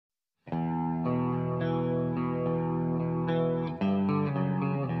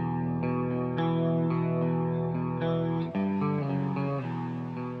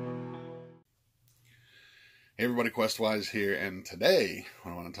Hey everybody, Questwise here, and today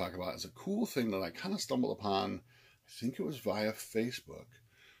what I want to talk about is a cool thing that I kind of stumbled upon. I think it was via Facebook,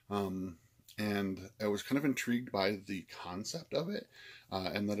 and I was kind of intrigued by the concept of it,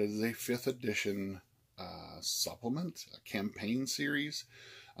 and that it is a 5th edition supplement, a campaign series,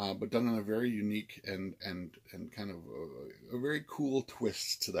 but done in a very unique and kind of a very cool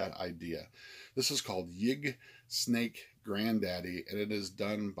twist to that idea. This is called Yig Snake Granddaddy, and it is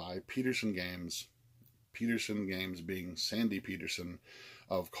done by Petersen Games. Petersen Games being Sandy Petersen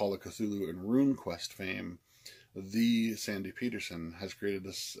of Call of Cthulhu and RuneQuest fame. The Sandy Petersen has created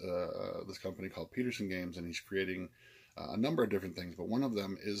this company called Petersen Games, and he's creating a number of different things, but one of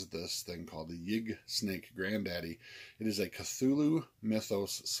them is this thing called the Yig Snake Granddaddy. It is a Cthulhu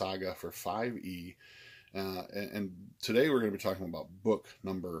mythos saga for 5e, and today we're going to be talking about book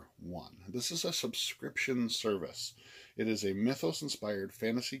number 1. This is a subscription service. It is a mythos-inspired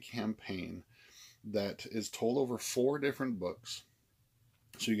fantasy campaign that is told over 4 different books.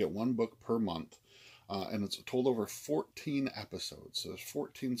 So you get 1 book per month, and it's told over 14 episodes. So there's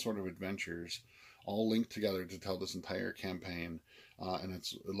 14 sort of adventures all linked together to tell this entire campaign, and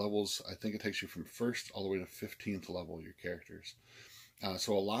it's levels. I think it takes you from 1st all the way to 15th level, your characters.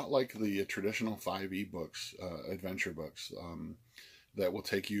 So a lot like the traditional 5e books, adventure books, that will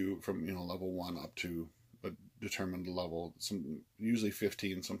take you from level 1 up to a determined level, usually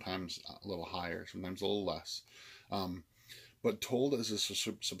 15, sometimes a little higher, sometimes a little less, but told as a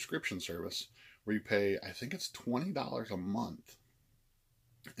subscription service where you pay, I think it's $20 a month,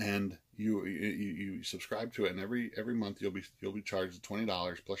 and you subscribe to it, and every month you'll be charged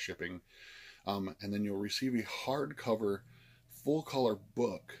 $20 plus shipping, and then you'll receive a hardcover full color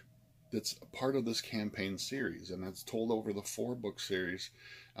book that's a part of this campaign series, and that's told over the 4-book series.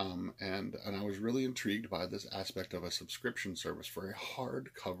 And I was really intrigued by this aspect of a subscription service for a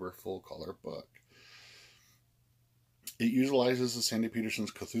hardcover full color book. It utilizes the Sandy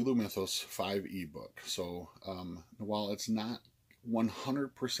Petersen's Cthulhu Mythos 5e book. So while it's not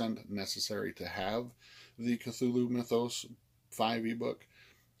 100% necessary to have the Cthulhu Mythos 5e book,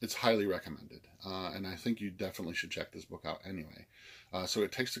 it's highly recommended. And I think you definitely should check this book out anyway. So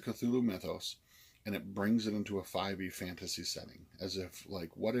it takes the Cthulhu Mythos and it brings it into a 5e fantasy setting, as if, like,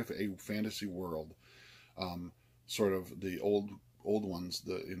 what if a fantasy world, sort of the old ones,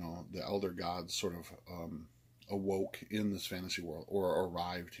 the elder gods sort of awoke in this fantasy world, or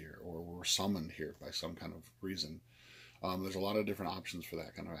arrived here, or were summoned here by some kind of reason. There's a lot of different options for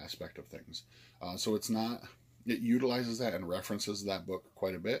that kind of aspect of things. So it utilizes that and references that book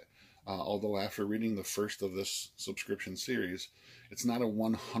quite a bit. Although after reading the first of this subscription series, it's not a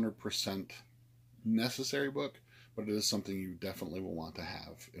 100% necessary book, but it is something you definitely will want to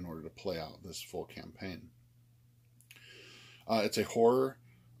have in order to play out this full campaign. It's a horror,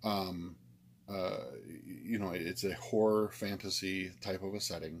 it's a horror fantasy type of a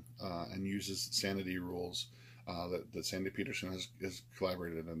setting, and uses sanity rules that Sandy Petersen has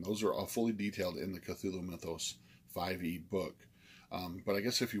collaborated, and those are all fully detailed in the Cthulhu Mythos 5e book. But I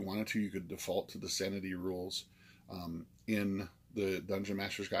guess if you wanted to, you could default to the sanity rules in the Dungeon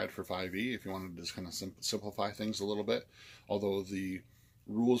Master's Guide for 5e if you wanted to just kind of simplify things a little bit. Although the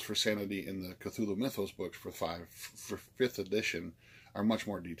rules for sanity in the Cthulhu Mythos books for 5th edition are much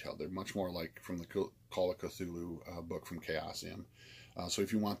more detailed. They're much more like from the Call of Cthulhu book from Chaosium. So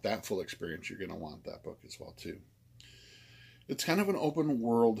if you want that full experience, you're going to want that book as well too. It's kind of an open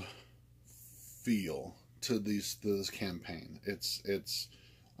world feel to this campaign. It's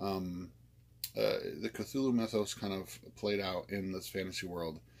the Cthulhu mythos kind of played out in this fantasy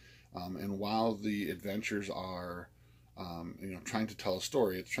world, and while the adventures are trying to tell a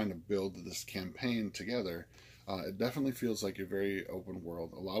story, it's trying to build this campaign together. It definitely feels like a very open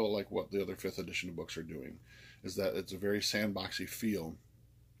world, a lot of like what the other 5th edition books are doing, is that it's a very sandboxy feel,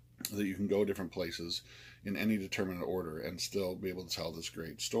 that you can go different places in any determinate order and still be able to tell this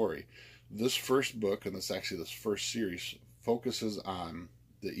great story. This first book, and this first series, focuses on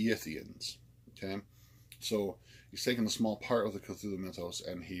the Eotheans. Okay, so he's taken a small part of the Cthulhu mythos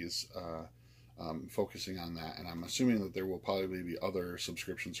and he's focusing on that, and I'm assuming that there will probably be other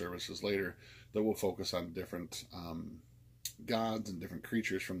subscription services later that will focus on different gods and different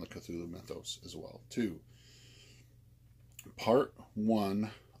creatures from the Cthulhu mythos as well too. Part 1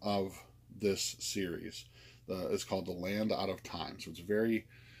 of this series is called The Land Out of Time. So it's very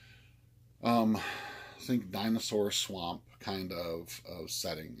think dinosaur swamp kind of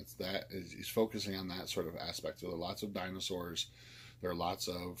setting. He's focusing on that sort of aspect. So there are lots of dinosaurs. There are lots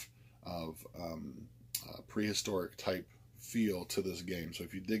of prehistoric type feel to this game. So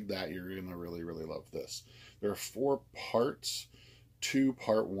if you dig that, you're going to really, really love this. There are 4 parts to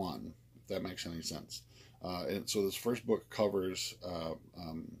part 1, if that makes any sense. And so this first book covers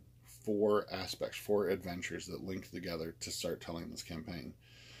 4 aspects, 4 adventures that link together to start telling this campaign.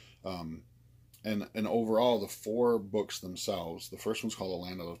 And overall, the 4 books themselves, the first one's called A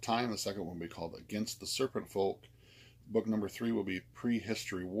Land Out of Time, the second one will be called Against the Serpent Folk, book number 3 will be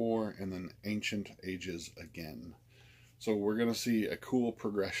Prehistory War, and then Ancient Ages Again. So we're going to see a cool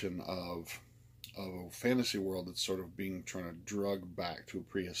progression of a fantasy world that's sort of trying to drug back to a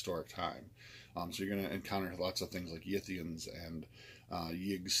prehistoric time. So you're going to encounter lots of things like Yithians and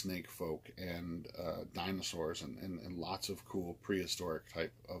Yig Snake Folk and dinosaurs and lots of cool prehistoric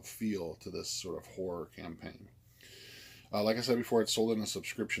type of feel to this sort of horror campaign. Like I said before, it's sold in a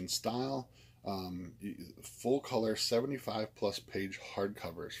subscription style. Full color 75 plus page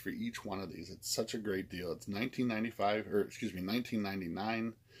hardcovers for each one of these. It's such a great deal. It's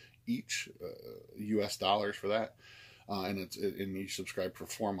 $19.99 each US dollars for that, and you subscribe for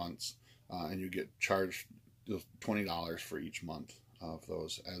 4 months, and you get charged $20 for each month of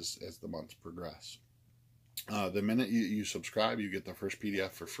those as the months progress. The minute you subscribe, you get the first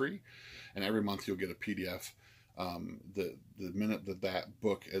PDF for free, and every month you'll get a PDF. The minute that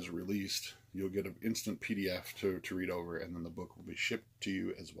book is released, you'll get an instant PDF to read over, and then the book will be shipped to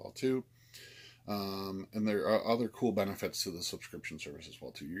you as well too. And there are other cool benefits to the subscription service as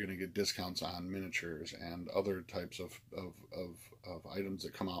well too. You're going to get discounts on miniatures and other types of items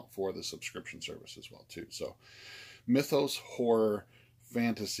that come out for the subscription service as well too. So mythos, horror,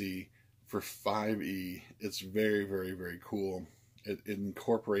 fantasy for 5e. It's very, very, very cool. It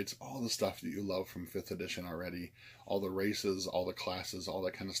incorporates all the stuff that you love from 5th edition already, all the races, all the classes, all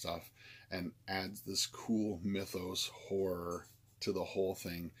that kind of stuff, and adds this cool mythos horror to the whole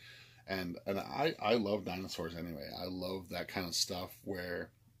thing. And I love dinosaurs anyway. I love that kind of stuff where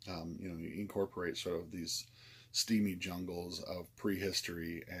you incorporate sort of these steamy jungles of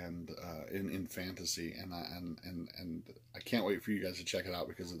prehistory and in fantasy, and I can't wait for you guys to check it out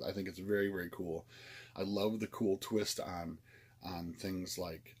because I think it's very, very cool. I love the cool twist on things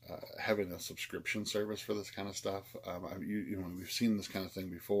like having a subscription service for this kind of stuff. We've seen this kind of thing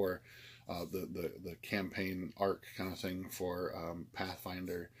before. The campaign arc kind of thing for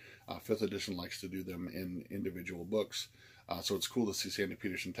Pathfinder. 5th edition likes to do them in individual books. So it's cool to see Sandy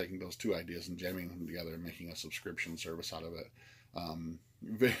Petersen taking those 2 ideas and jamming them together and making a subscription service out of it.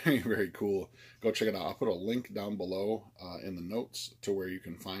 Very, very cool. Go check it out. I'll put a link down below in the notes to where you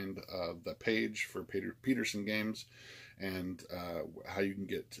can find the page for Petersen Games and how you can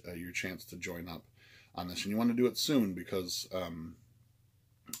get your chance to join up on this. And you want to do it soon because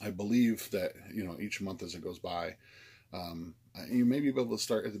I believe that each month as it goes by, you may be able to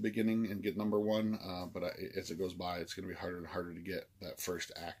start at the beginning and get number 1, but as it goes by, it's going to be harder and harder to get that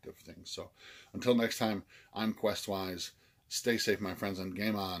first act of things. So until next time, I'm Questwise. Stay safe, my friends, and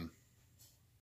game on.